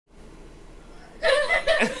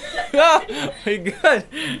Oh my god.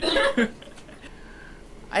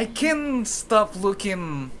 I can't stop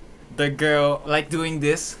looking the girl like doing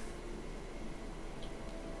this.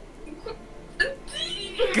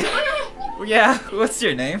 Yeah, what's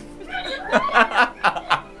your name?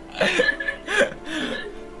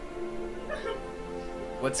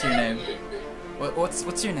 What's your name?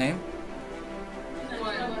 What's your name?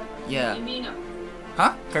 Yeah.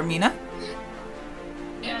 Huh? Carmina?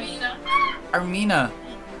 Armina.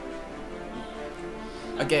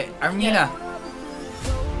 Okay, Armina.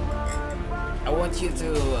 I want you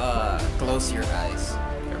to close your eyes,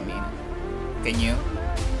 Carmina. Can you?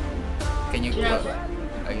 Can you close?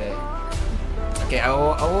 Okay. Okay, I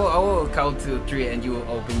will count to 3 and you will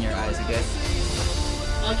open your eyes, okay?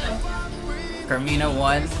 Okay. Carmina,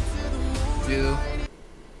 1, 2,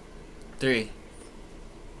 3.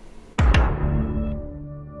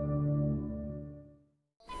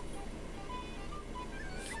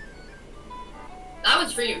 That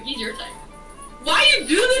was for you. He's your type. Why you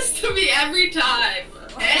do this to me every time?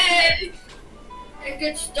 Hey! A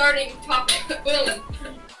good starting topic. Boom.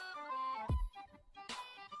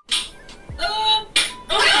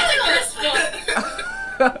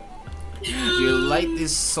 Your light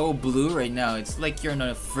is so blue right now. It's like you're in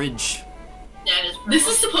a fridge. Yeah, it is purple. This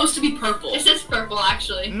is supposed to be purple. This is purple,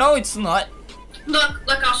 actually. No, it's not. Look,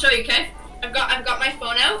 I'll show you, okay? I've got my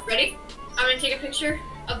phone out. Ready? I'm gonna take a picture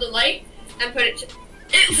of the light and put it to...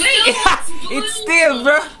 It's still,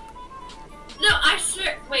 bro. No, I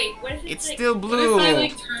swear. Wait, what if It's like... still blue. What if I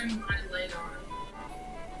like turn my light on?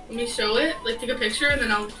 Let me show it. Like take a picture and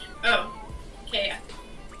then I'll. Oh. Okay, yeah.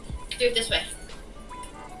 Do it this way.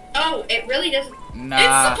 Oh, it really doesn't... Nah.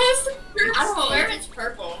 It's supposed to be I purple. swear it's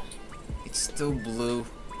purple. It's still blue.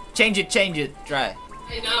 Change it, try.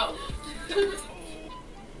 I know.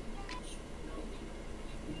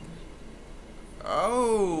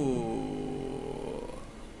 Oh.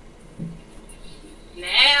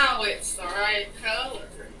 Now it's the right color.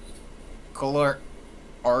 Color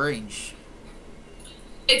orange.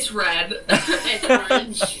 It's red. It's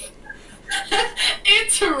orange.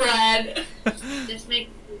 It's red. Just make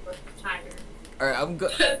me look tired. Alright,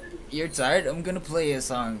 You're tired? I'm gonna play a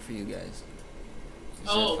song for you guys. Is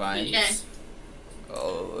Oh, that fine? yes.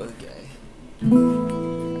 Oh, okay.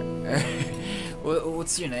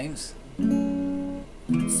 What's your names?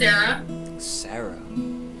 Sarah. Sarah.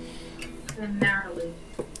 And Natalie.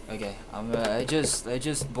 Okay, I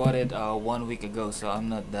just bought it 1 week ago, so I'm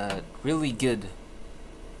not that really good.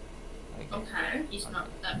 Okay. He's not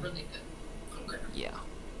that really good. Okay. Yeah.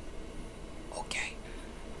 Okay.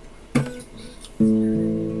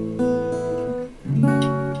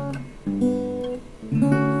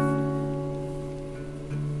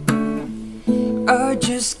 I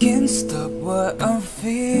just can't stop what I'm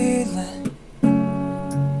feeling.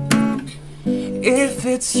 If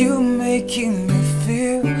it's you making me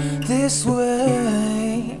feel this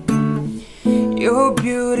way, your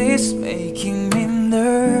beauty's making me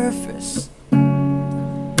nervous,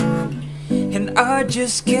 and I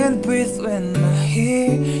just can't breathe when I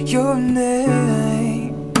hear your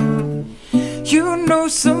name. You know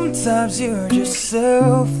sometimes you're just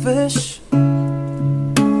selfish,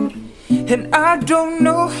 and I don't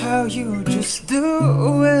know how you just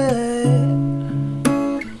do it.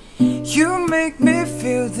 You make me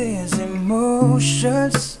feel these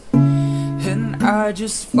emotions, and I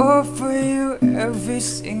just fall for you every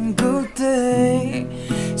single day.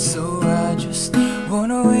 So I just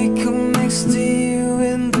wanna wake up next to you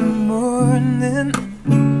in the morning.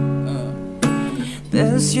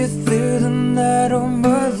 Dance you through the night, oh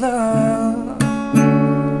my love.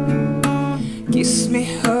 Kiss me,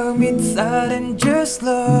 hug me tight, and just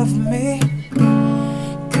love me.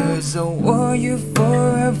 'Cause I want you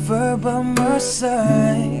forever by my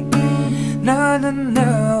side. Na na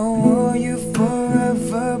na, I want you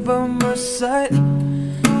forever by my side.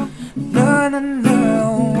 Na na na, I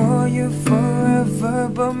want you forever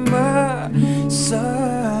by my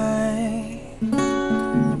side.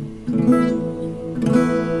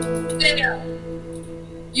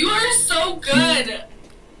 You are so good.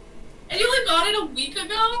 And you only got it a week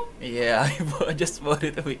ago? Yeah, I just bought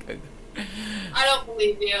it a week ago. I don't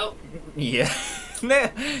believe you. Yeah.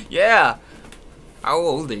 Yeah. How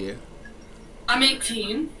old are you? I'm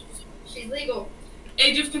 18. She's legal.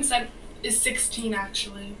 Age of consent is 16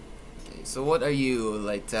 actually. Okay, so what are you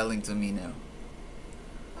like telling to me now?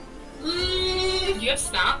 Do you have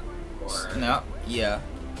Snap? Or... No. Yeah.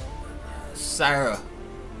 Sarah,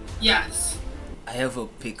 Yes. I have a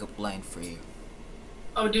pickup line for you.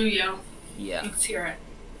 Oh, do you? Yeah. Let's hear it.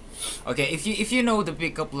 Okay, if you know the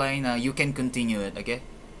pickup line, you can continue it. Okay.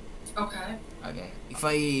 Okay. Okay. If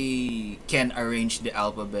I can arrange the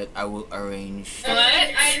alphabet, I will arrange. What?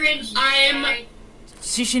 I'd arrange you.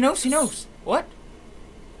 She knows. She knows. What?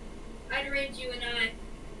 I'd arrange you and I.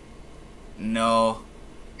 No.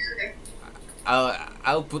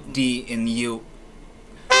 I'll put D in you.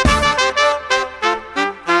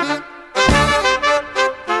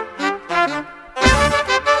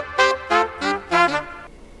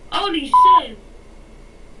 Holy shit.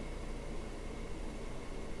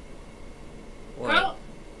 What? Girl.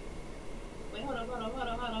 Wait, hold on.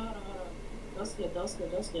 That's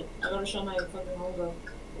good. I gotta show my fucking homegirl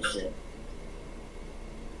this shit.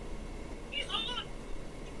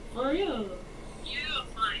 For real.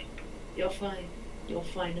 You're fine.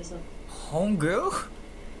 It's up. Homegirl?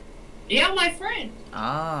 Yeah, my friend.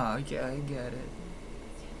 Ah, okay, I get it.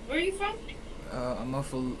 Where are you from? I'm a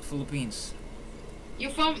Philippines.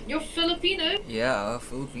 You're Filipino? Yeah,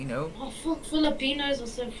 Filipino. Oh fuck, Filipinos are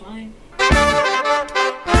so fine. Raise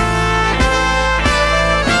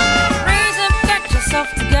up, get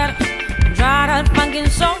yourself together. Try that funkin'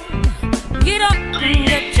 soul. Get up and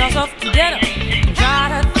get yourself together. Try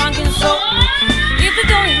that funkin' soul. If you're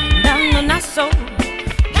going down the not so.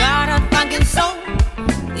 Try that funkin' soul.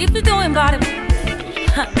 If you're doing body,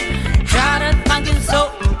 try that funkin' soul.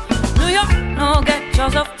 New York, no, get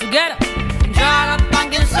yourself together. Try that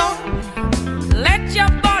funkin' soul. Let your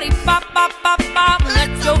body pop. Let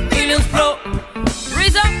your feelings flow.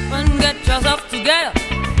 Raise up and get yourself together.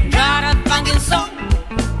 Try that funkin' soul.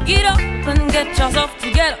 Get up and get yourself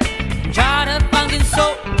together. Try that funkin'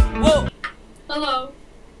 soul. Whoa. Hello.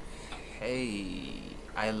 Hey,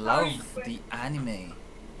 I love the anime.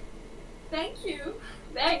 Thank you.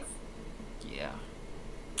 Thanks. Yeah,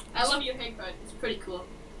 I love your haircut. It's pretty cool.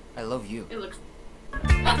 I love you. It looks. I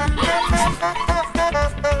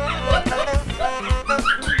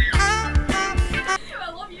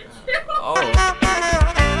love you too. Oh.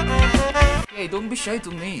 Hey, don't be shy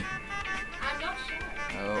to me. I'm not sure.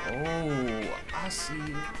 Oh, I see.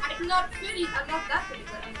 I'm not pretty. I'm not that pretty,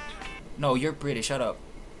 but I'm. No, you're pretty. Shut up.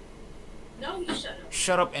 No, you shut up.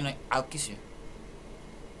 Shut up and I'll kiss you.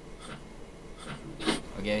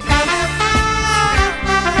 Okay.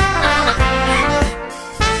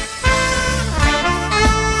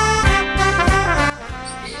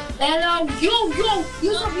 Hello, you're so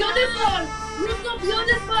beautiful. You're so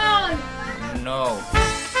beautiful. No.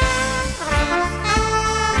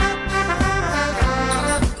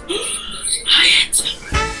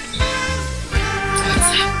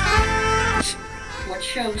 What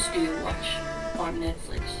shows do you watch on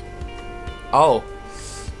Netflix? Oh,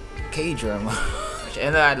 K-drama.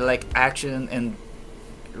 And I like action and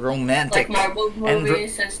romantic. Like Marvel and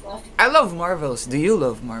movies and stuff? I love Marvels. Do you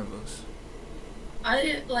love Marvels?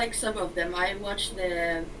 I like some of them. I watched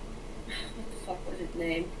the... What the fuck was its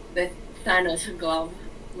name? The Thanos glove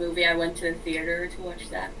movie. I went to the theater to watch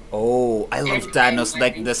that. Oh, I love And Thanos, I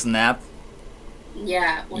like think- the snap.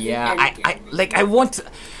 Yeah. Was it Yeah, Endgame? I want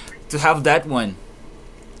to have that one.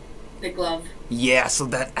 The glove. Yeah, so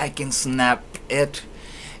that I can snap it,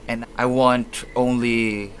 and I want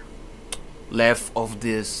only left of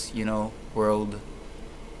this, world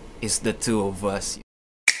is the two of us.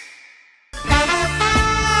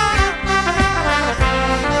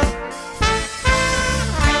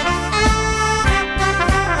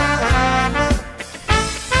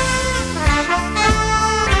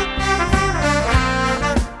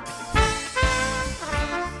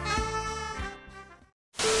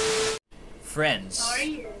 Friends. How are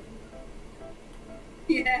you?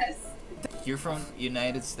 Yes. You're from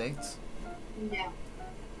United States? Yeah.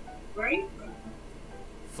 Where are you from?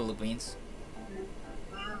 Philippines?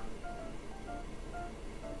 Wow.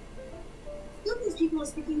 Look, these people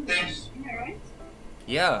speak English. Am I right?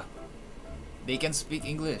 Yeah. They can speak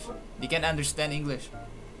English. They can understand English.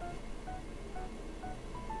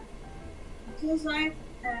 Because I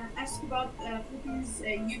asked about Philippines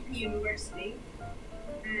UP University,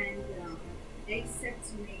 and they said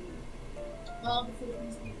to me, all the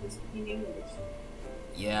Philippines people speak English.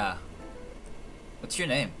 Yeah. What's your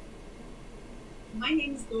name? My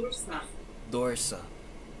name is Dorsa. Dorsa.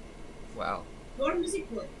 Wow. Dor Music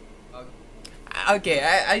Book. Okay,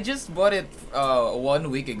 I just bought it 1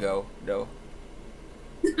 week ago, though.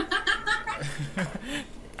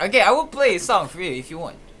 Okay, I will play a song for you if you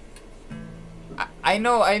want. I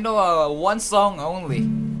know one song only.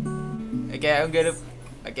 Okay, I'm gonna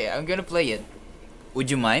play it. Would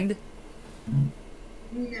you mind?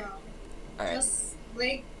 No. Alright. Just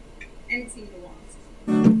like anything you want.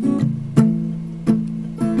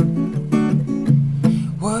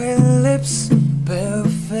 White lips, pale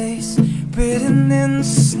face, written in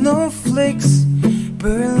snowflakes,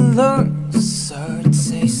 burn long sour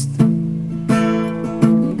taste.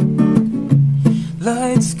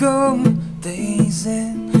 Lights go days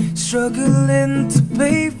in, struggling to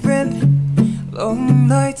pay rent. Long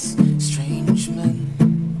nights, strange men.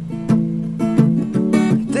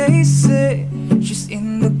 They say she's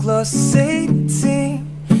in the closet,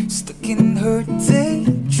 18, stuck in her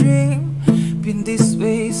daydream. Been this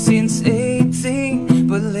way since 18,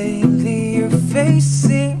 but lately your face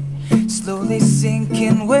seems slowly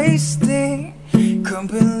sinking, wasting,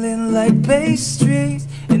 crumbling like pastries.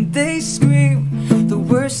 And they scream the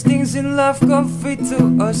worst things in life come free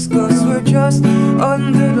to us, cause we're just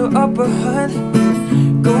under the upper hand.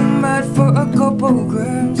 Go mad for a couple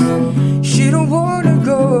grams. She don't wanna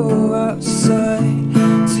go outside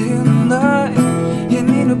tonight. And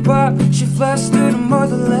in a bar she flies to the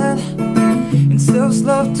motherland and sells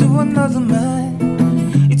love to another man.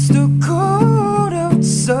 It's too cold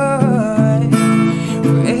outside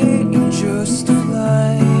for angels to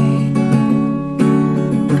fly,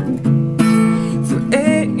 for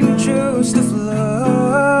angels to fly,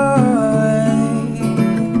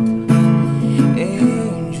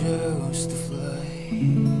 angels to fly.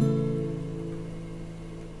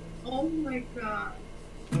 Oh my god.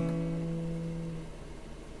 Oh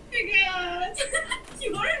my god.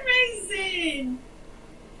 You're amazing.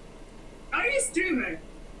 Are you a streamer?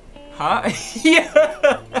 Huh? Yeah.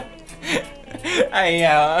 I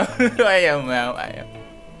am. I am.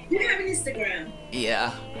 Do you have an Instagram?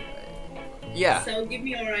 Yeah. Yeah. So give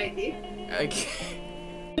me your ID. Okay.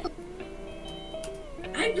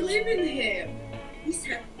 I believe in him. He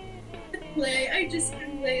said, play. I just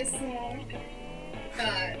can play a song.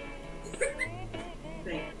 God.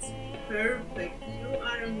 Perfect. Perfect. You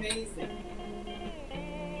are amazing.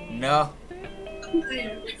 No.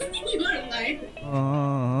 You are lying.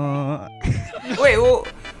 Wait. Well,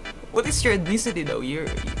 what is your ethnicity though?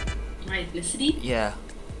 My ethnicity? Yeah.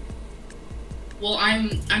 Well, I'm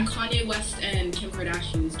Kanye West and Kim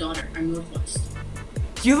Kardashian's daughter. I'm Northwest.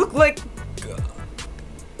 You look like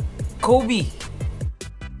Kobe.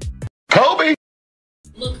 Kobe?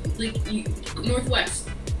 Look, like you, Northwest.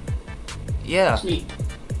 Yeah. That's me.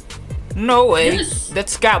 No way. Yes.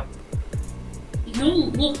 That's Cap.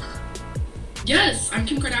 No, look. Yes, I'm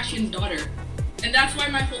Kim Kardashian's daughter, and that's why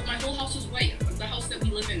my whole house is white. The house that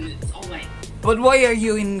we live in is all white. But why are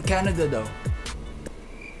you in Canada though?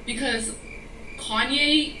 Because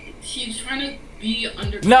Kanye, he's trying to be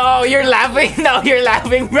under. No, you're laughing. No, you're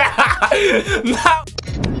laughing, bro. No.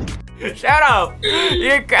 Shut up.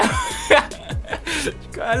 You're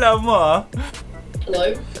Kala mo, ah.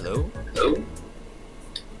 Hello? Hello? Hello?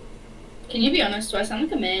 Can you be honest? Do I sound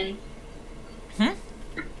like a man? Hmm?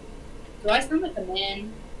 Do I sound like a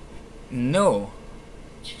man? No.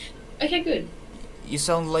 Okay, good. You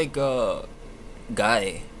sound like a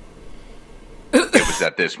guy. It was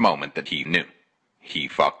at this moment that he knew. He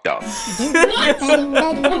fucked up.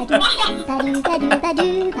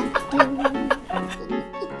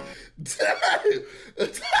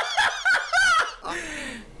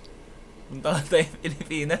 Punta tayo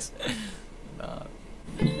Pilipinas.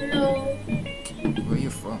 Hello. Where are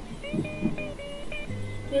you from?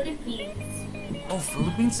 Philippines. Oh,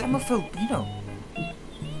 Philippines? I'm a Filipino.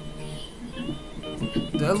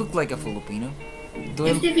 Do I look like a Filipino? Do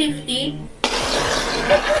I... 50-50.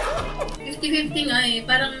 50-50 nga eh.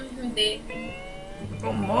 Parang hindi.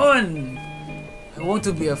 Come on! I want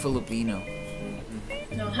to be a Filipino.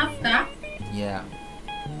 No, half ka? Yeah.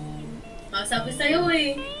 Oh, sabi sa'yo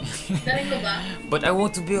eh. Galing ko ba? But I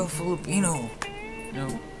want to be a Filipino. No.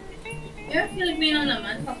 You're Filipino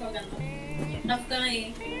naman, kapag ano. Half ka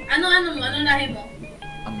eh. Ano mo? Anong lahi mo?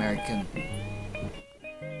 American.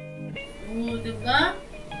 Oo, diba?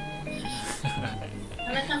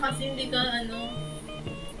 Halata kasi hindi ka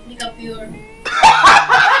hindi ka pure.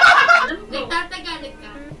 Nagtatagalog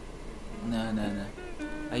ka? Nah.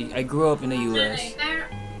 I grew up in the US. Pero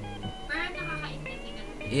nakakaintindi ka.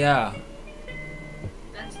 Yeah.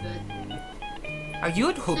 That's good. Are you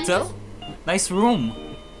at hotel? Nice room.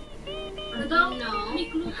 Ano daw? No. May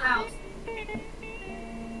clue house.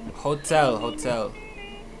 Hotel.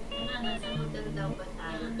 Nasa hotel daw ba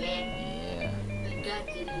tayo, Ben? Yeah.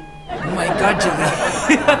 Nag-gathering. Oh my god, Julie.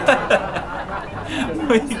 Oh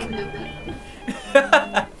my god.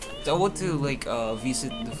 I want to like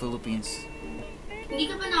visit the Philippines. Hindi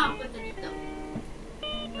ka ba nakapunta dito?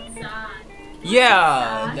 Saan?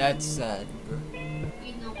 Yeah, that's sad, bro.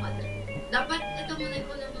 You know what? Dapat ito muna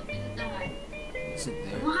ko naman pinuntahan. Is it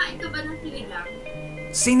there? Kumakain ka ba ng sinigang?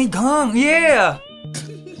 Sinigang, yeah.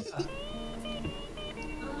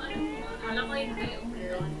 Alam ko yung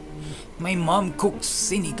meron. My mom cooks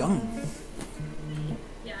sinigang.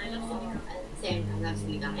 Yeah, I Yan, love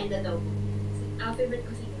sinigang. And adobo. Favorite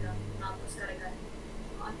ko sinigang. Tapos karagan.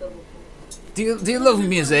 Adobo po. Do you love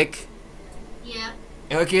music? Yeah.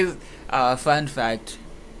 Okay, fun fact.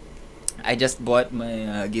 I just bought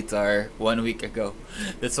my guitar 1 week ago.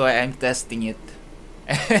 That's why I'm testing it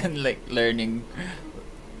and like learning.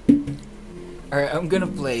 Alright, I'm gonna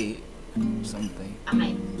play something.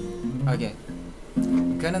 Okay. Okay.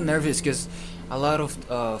 I'm kind of nervous because a lot of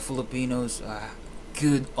Filipinos are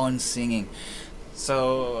good on singing.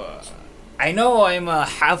 So I know I'm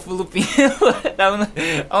half Filipino, but I'm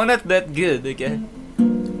not that good. Okay.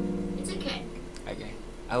 It's okay. Okay.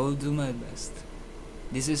 I will do my best.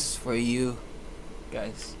 This is for you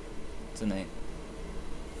guys tonight.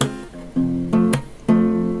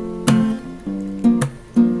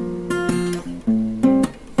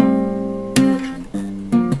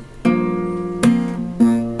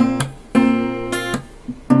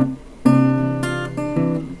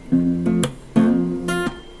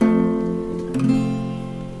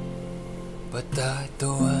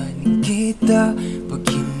 Patatawanin kita pag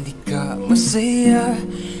hindi ka masaya.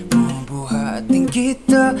 Bubuhatin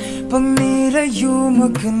kita pag nilayo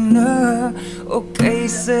mo ka na.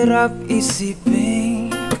 Okay, sarap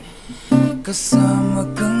isipin kasama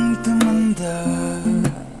kang tumanda.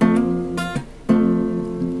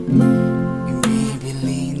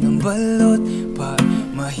 Ibibili ng balot pa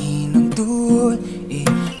mahinang tuhod.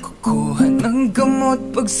 Kuha ng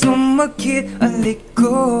gamot pag sumakit ang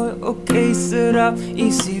likod. Okay, sarap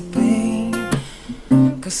isipin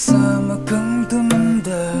kasama kang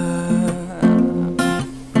tumanda.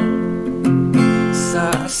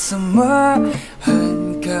 Sasamahan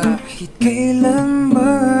kahit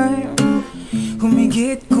kailanman.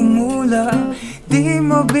 Humigit kumulang di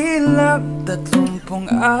mabilang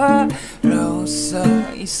 30 araw sa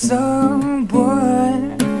isang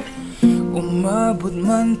buwan. Umabot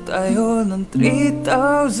man tayo ng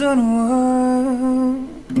 3,001.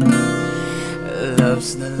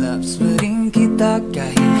 Loves na loves pa rin kita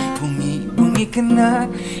kahit bungi-bungi ka na.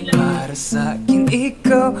 Para sa'kin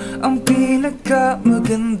ikaw ang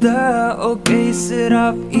pinakamaganda. Okay,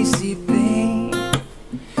 sarap isipin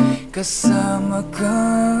kasama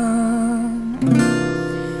kang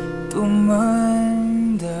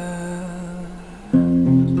tumanda.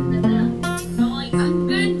 Ang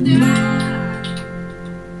ganda!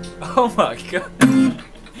 Oh my god.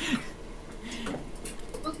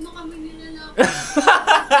 Huwag mo kami nilalako.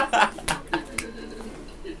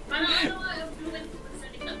 Parang ano nga,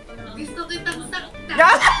 gusto kitang saktan.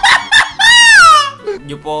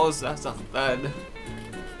 Niyo po ako sasaktan.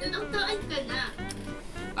 Ilang taon ka na?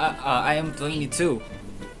 I am 22.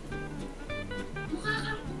 Mukha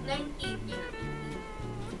kang 19 yan.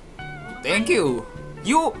 Thank you.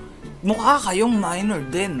 You, mukha kayong minor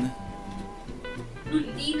din.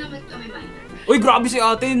 Hindi naman kami minor. Uy, grabe si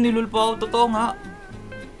ate, nilul pa ako. Totoo nga.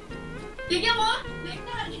 Tignan mo!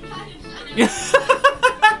 Nagtahanin siya.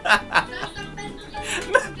 Sasaktan mo lang.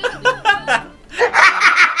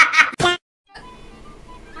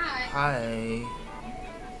 Hi.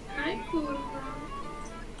 Hi, kurva.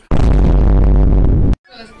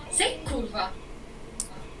 Say kurva.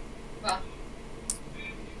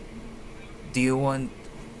 Do you want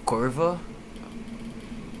Corva?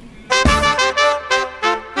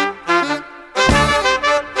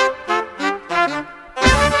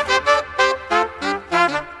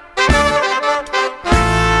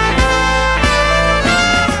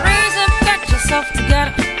 Raise up, get yourself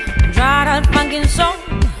together. Try that funkin' song.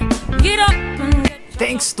 Get up and get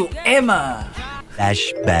Thanks to Emma.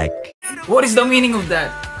 Flashback. What is the meaning of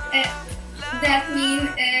that? That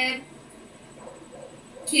means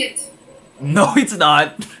cute. No, it's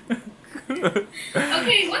not.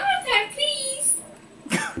 Okay, one more time, please.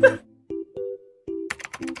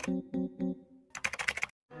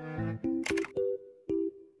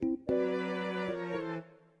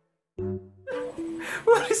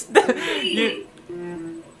 What is that?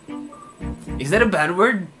 Is that a bad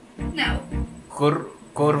word? No.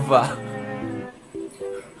 Corva.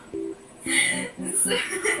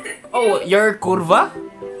 Oh, you're curva?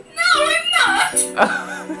 No, I'm not.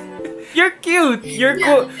 You're cute. You are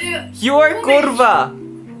Oh my- curva.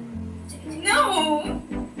 No.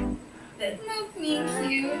 That not mean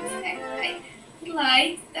cute. I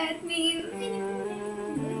like that mean.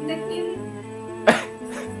 That mean.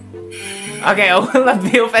 Okay, I will not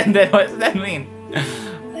be offended. What does that mean?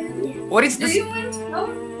 What is Do this? you want to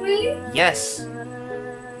know? Really? Yes.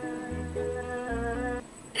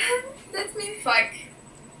 That means fuck.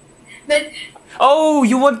 But Oh,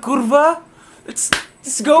 you want curva? Let's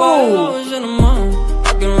go.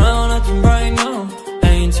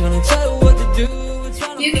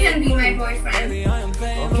 You can be my boyfriend.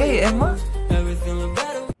 Okay, Emma.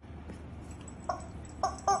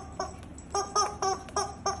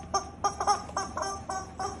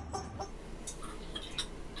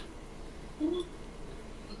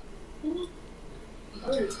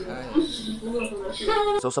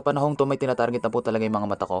 So sa panahong to may tinatarget na po talaga yung mga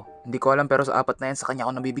mata ko. Hindi ko alam pero sa apat na yan sa kanya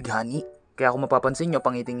ako nabibighani. Kaya kung mapapansin nyo,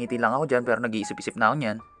 pangiting-ngiti lang ako dyan pero nag-iisip-isip na ako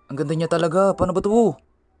niyan. Ang ganda niya talaga, paano ba to?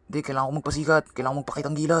 Hindi, kailangan ko magpasikat, kailangan ko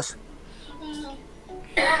magpakitang gilas.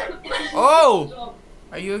 Oh!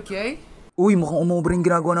 Are you okay? Uy, mukhang umuobre yung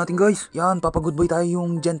ginagawa natin guys. Yan, papagoodboy tayo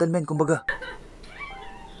yung gentleman, kumbaga.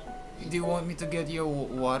 Do you want me to get you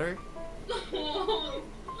water?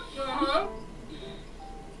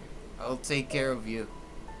 I'll take care of you.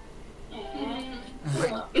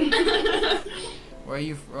 Where are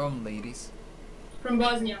you from, ladies? From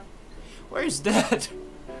Bosnia. Where's that?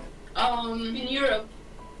 In Europe.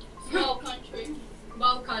 Small country.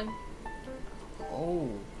 Balkan. Oh,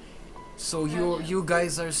 so you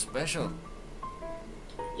guys are special.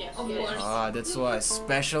 Yes, of course. Ah, that's why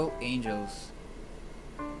special angels.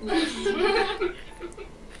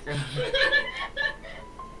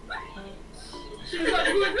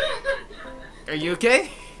 Are you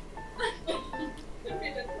okay?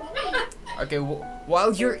 Okay,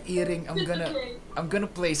 while you're eating, I'm gonna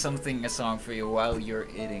play a song for you while you're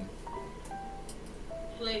eating.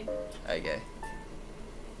 Play. Okay.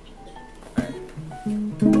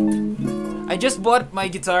 I just bought my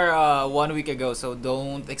guitar 1 week ago, so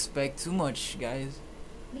don't expect too much, guys.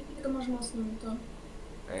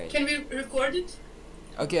 Alright. Can we record it?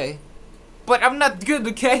 Okay. But I'm not good,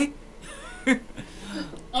 okay?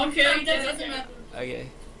 Okay, that doesn't matter. Okay.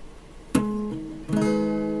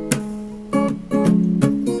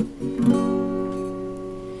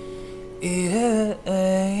 Yeah,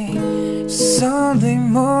 Sunday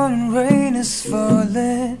morning rain is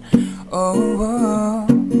falling. Oh,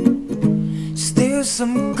 still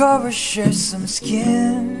some cover, share some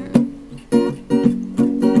skin.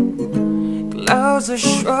 Clouds are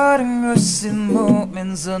shrouding us in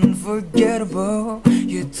moments unforgettable.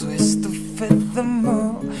 You twist to fit the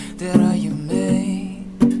mold that I am made.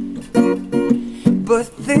 But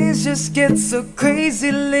things just get so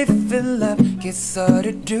crazy, living life gets hard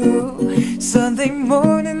to do. Sunday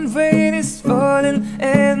morning rain is falling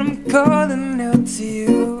and I'm calling out to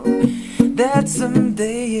you, that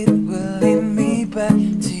someday it will lead me back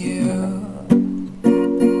to you.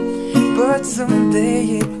 But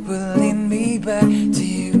someday it will lead me back to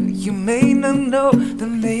you. You may not know that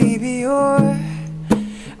maybe you're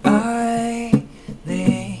Eileen.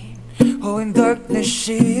 Oh, in darkness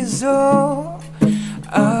she is all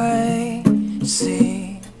I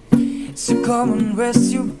see. So come and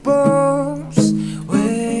rest your bones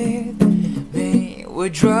with me.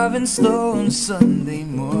 We're driving slow on Sunday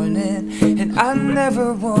morning, and I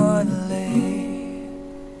never wanna leave.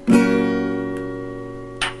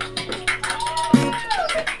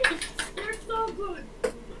 You're so good.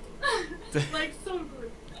 Like so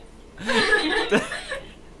good.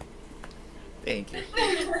 Thank you.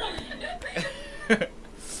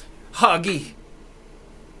 Huggy.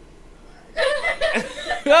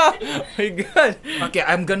 Oh my god. Okay,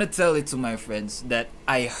 I'm gonna tell it to my friends that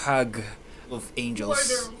I hug of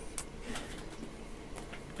angels.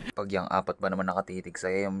 Pag yung apat ba naman nakatitig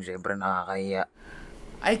sa'yo, syempre nakakahiya.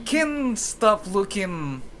 I can stop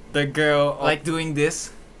looking the girl like doing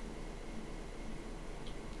this.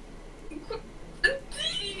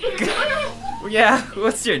 Yeah,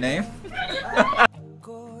 what's your name?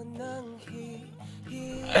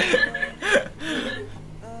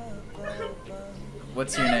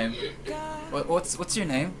 What's your name? What's your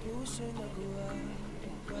name?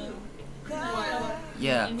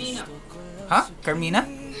 Yeah. Emina. Huh? Carmina?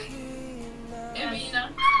 Emina.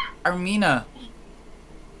 Armina.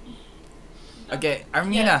 Okay,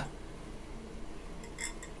 Armina.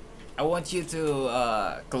 I want you to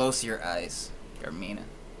close your eyes, Carmina.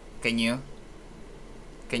 Can you?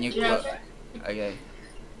 Can you close? Okay.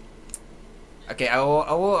 Okay, I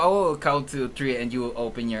will count to 3 and you will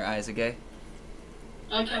open your eyes, okay?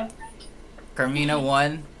 Okay. Carmina,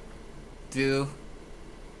 1, 2,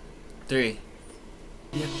 3.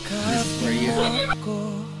 For you.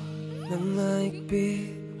 Ako na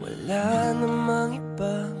maigpit, wala namang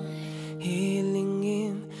ibang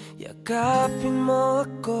hilingin. Yakapin mo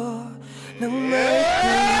ako ng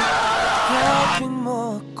maigpit, yakapin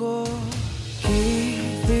mo ako.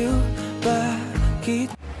 Hiliw,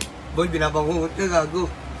 bakit? Boy, binabangungot ka,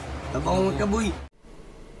 gago. Nabangungot ka, boy.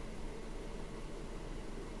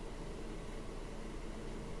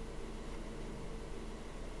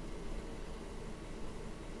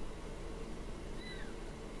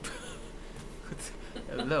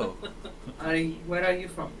 Hello. Where are you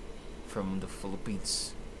from? From the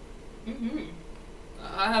Philippines.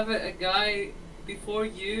 I have a guy before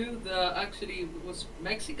you that actually was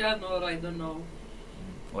Mexican, or I don't know.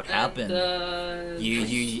 What happened?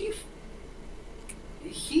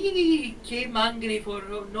 He came angry for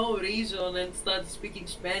no reason and started speaking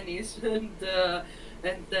Spanish, and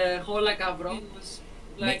hola cabrón was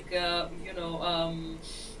like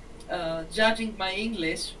judging my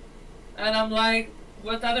English, and I'm like,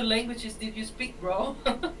 what other languages did you speak, bro?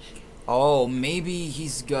 Oh, maybe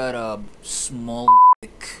he's got a small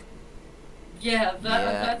dick. Yeah,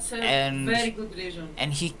 Yeah, that's a and- very good reason.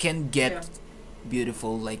 And he can get Yeah.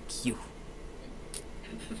 beautiful like you.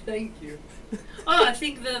 Thank you. Oh, I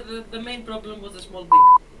think the main problem was a small dick.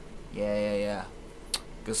 Yeah.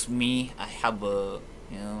 Cause me, I have a,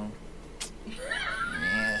 you know,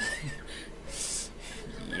 yeah,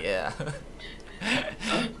 yeah.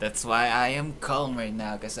 That's why I am calm right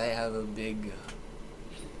now, cause I have a big.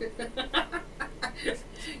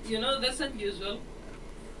 You know, that's unusual.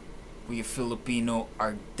 We Filipino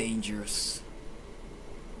are dangerous.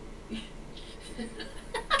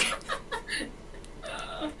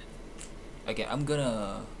 Okay, I'm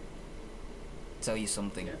gonna tell you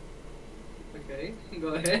something. Yeah. Okay,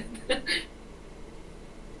 go ahead.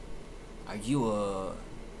 Are you a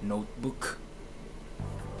notebook?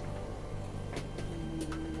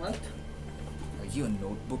 What? Are you a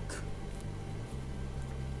notebook?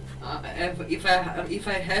 If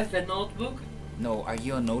I have a notebook, No, are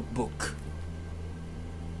you a notebook?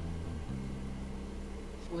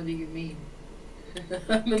 what do you mean?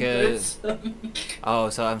 I'm a 'Cause- person. Oh,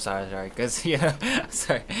 so I'm sorry, cause yeah,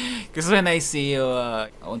 sorry, cause when I see you, I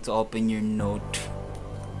want to open your note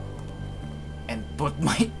and put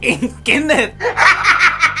my ink in it.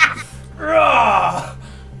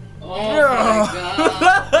 Oh my god!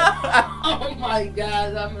 Oh my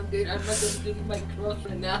god! I'm not gonna do my cross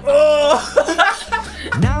right now.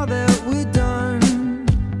 Now that we're done,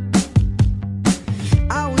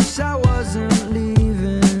 I wish I wasn't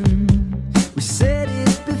leaving. We said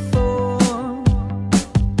it before,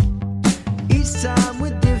 each time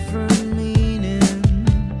with different meaning.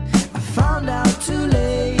 I found out too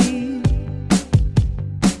late,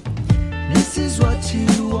 this is what you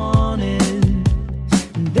wanted,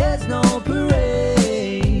 and there's no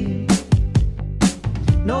parade,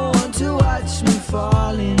 no one to watch me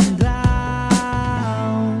falling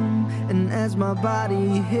down. And as my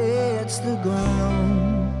body hits the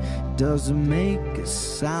ground, doesn't make a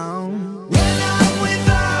sound.